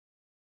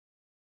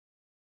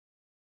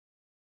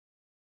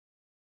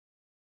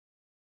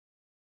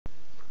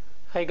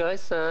Hey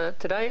guys,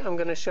 today I'm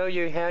going to show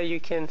you how you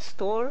can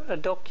store a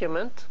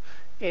document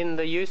in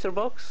the user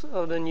box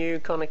of the new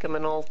Konica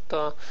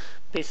Minolta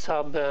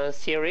bizhub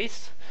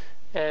series,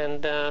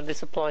 and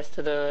this applies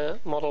to the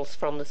models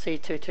from the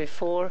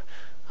C224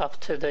 up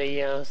to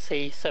the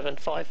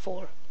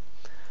C754.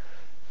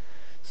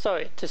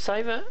 So to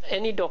save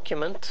any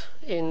document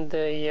in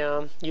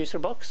the user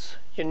box,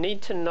 you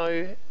need to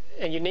know,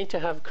 and you need to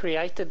have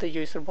created the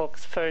user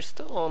box first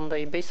on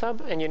the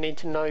bizhub, and you need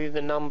to know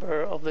the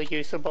number of the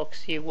user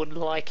box you would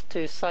like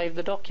to save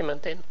the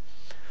document in.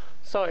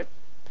 So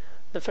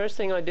the first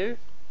thing I do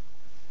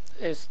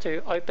is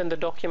to open the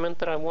document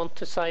that I want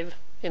to save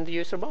in the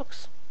user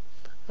box.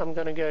 I'm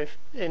going to go,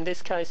 in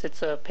this case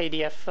it's a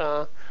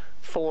PDF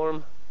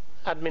form,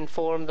 admin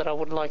form that I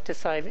would like to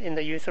save in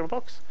the user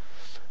box.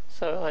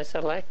 So I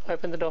select,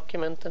 open the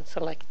document and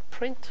select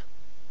print.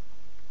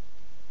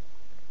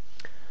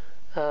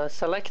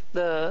 Select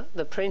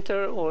the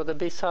printer or the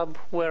bizhub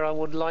where I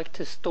would like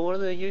to store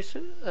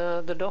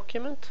the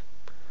document.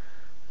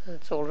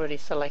 It's already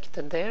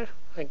selected there.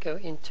 I go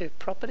into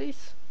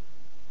properties,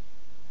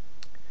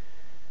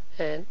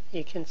 and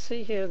you can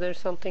see here there's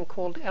something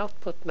called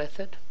output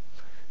method,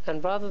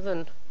 and rather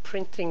than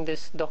printing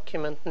this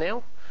document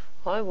now,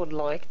 I would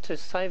like to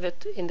save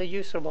it in the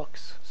user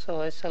box. So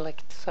I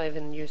select save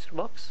in user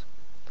box,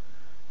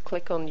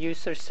 click on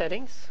user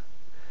settings,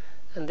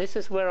 and this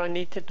is where I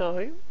need to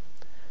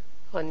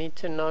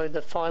know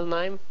the file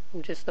name,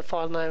 just the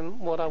file name,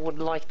 what I would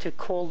like to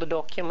call the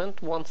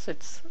document once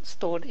it's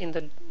stored in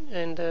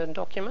the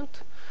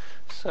document.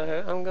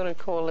 So I'm going to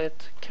call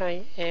it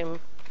KM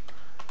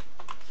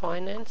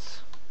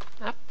Finance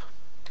App,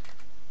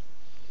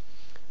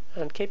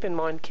 and keep in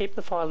mind, keep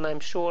the file name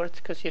short,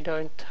 because you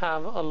don't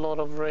have a lot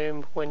of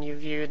room when you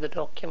view the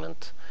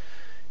document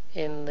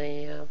in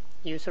the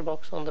user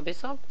box on the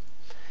bizhub.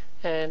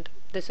 And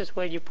this is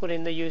where you put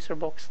in the user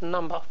box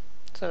number.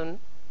 So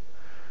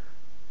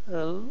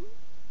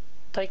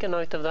take a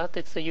note of that.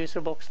 It's the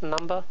user box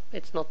number,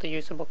 it's not the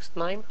user box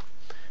name.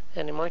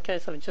 And in my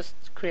case, I've just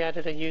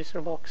created a user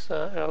box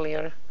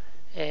earlier,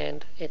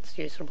 and it's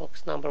user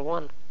box number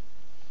 1.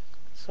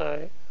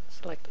 So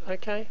select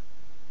OK,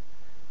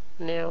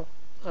 now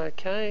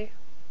OK,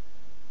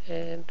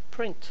 and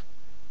print,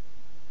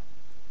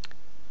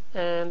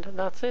 and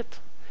that's it.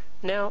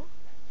 Now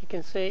you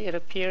can see it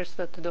appears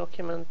that the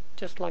document,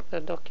 just like the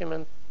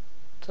document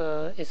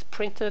is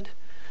printed,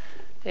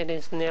 it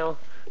is now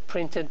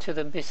printed to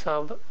the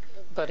bizhub,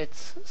 but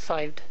it's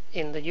saved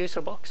in the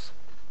user box.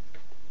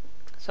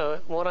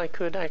 So what I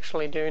could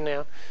actually do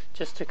now,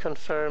 just to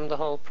confirm the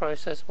whole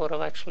process, what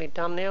I've actually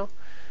done now,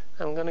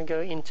 I'm going to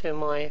go into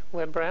my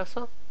web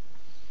browser.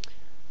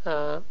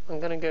 I'm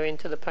going to go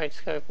into the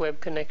PageScope web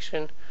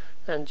connection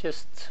and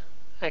just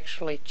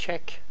actually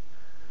check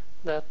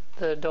that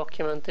the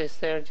document is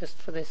there, just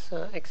for this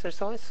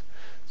exercise.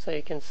 So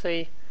you can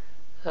see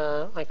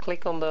I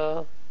click on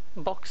the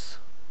box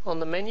on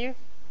the menu,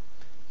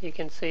 you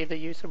can see the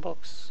user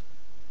box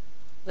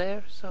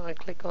there, so I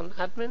click on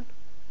admin,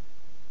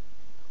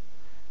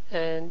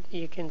 and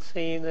you can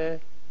see the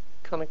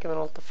Konica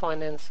Minolta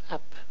Finance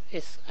app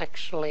is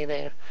actually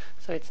there.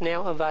 So it's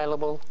now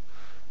available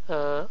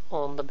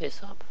on the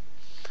bizhub.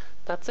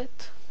 That's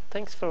it.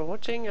 Thanks for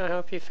watching. I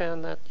hope you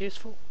found that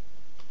useful.